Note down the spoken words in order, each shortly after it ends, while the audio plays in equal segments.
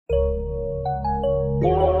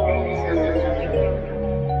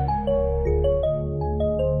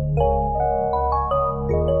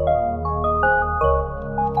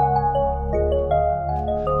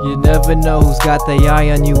You never know who's got the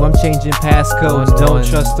eye on you. I'm changing passcodes. Don't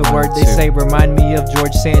trust the word they say. Remind me of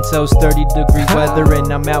George Santos. 30-degree weather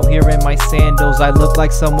and I'm out here in my sandals. I look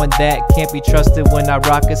like someone that can't be trusted when I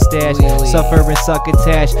rock a stash. Suffer and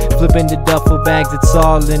succotash, flipping the duffel bags, it's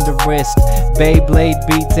all in the wrist. Beyblade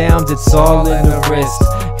beatdowns, it's all in the wrist.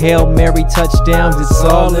 Hailmary touchdowns, it's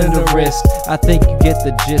all in the wrist. I think you get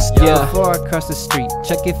the gist, yeah. Before I cross the street,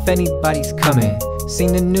 check if anybody's coming.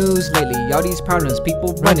 Seen the news lately, all these problems,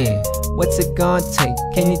 people running. What's it gonna take?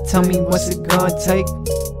 Can you tell me what's it gonna take?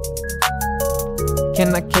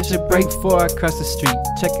 Can I catch a break before I cross the street?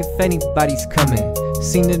 Check if anybody's coming.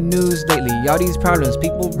 Seen the news lately, all these problems,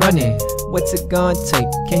 people running. What's it gonna take?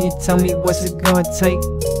 Can you tell me what's it gonna take?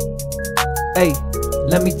 Hey,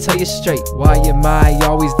 let me tell you straight, why am I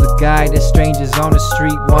always the guy that strangers on the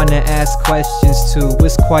street wanna ask questions to?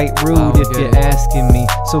 It's quite rude if you're asking me,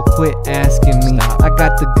 so quit asking me. I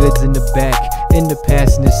got the goods in the back, in the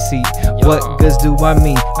passenger seat. What goods do I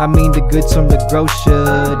mean? I mean the goods from the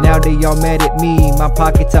grocer. Now they all mad at me, my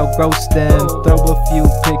pockets outgross them. Throw a few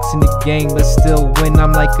pics in the game, but still win.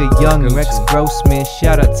 I'm like a young Rex Grossman.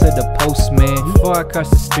 Shout out to the postman. Before I cross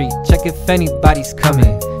the street, check if anybody's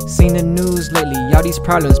coming. Seen the news lately, all these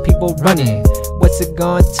problems, people running. What's it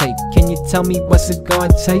gonna take? Can you tell me what's it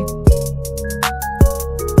gonna take?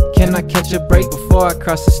 Can I catch a break before I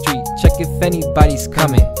cross the street? Check if anybody's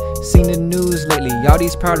coming. Seen the news lately, all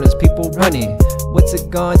these problems, people running. What's it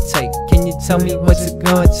gonna take? Can you tell me what's it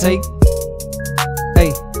gonna take?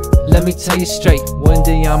 Hey, let me tell you straight, one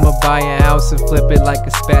day I'ma buy a house and flip it like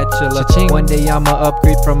a spatula. One day I'ma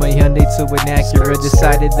upgrade from a Hyundai to an Acura.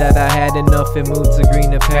 Decided that I had enough and moved to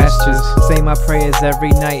greener pastures. Say my prayers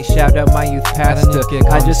every night, shout out my youth pastor.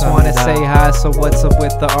 I just wanna say hi, so what's up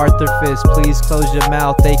with the Arthur fist? Please close your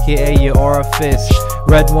mouth, aka your orifice.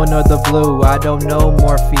 Red one or the blue, I don't know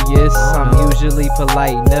Morpheus. I'm usually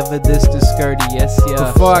polite, never this discourteous,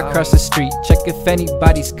 yeah. Before I cross the street, check if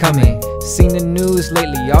anybody's coming. Seen the news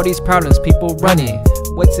lately, all these problems, people running.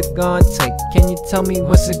 What's it gonna take? Can you tell me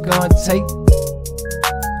what's it gonna take?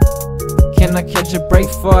 Can I catch a break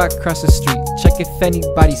before I cross the street? Check if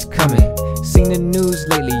anybody's coming. Seen the news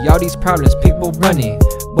lately, all these problems, people running.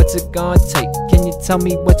 What's it gonna take? Can you tell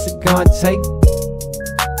me what's it gonna take?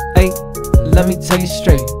 Hey, let me tell you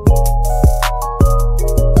straight.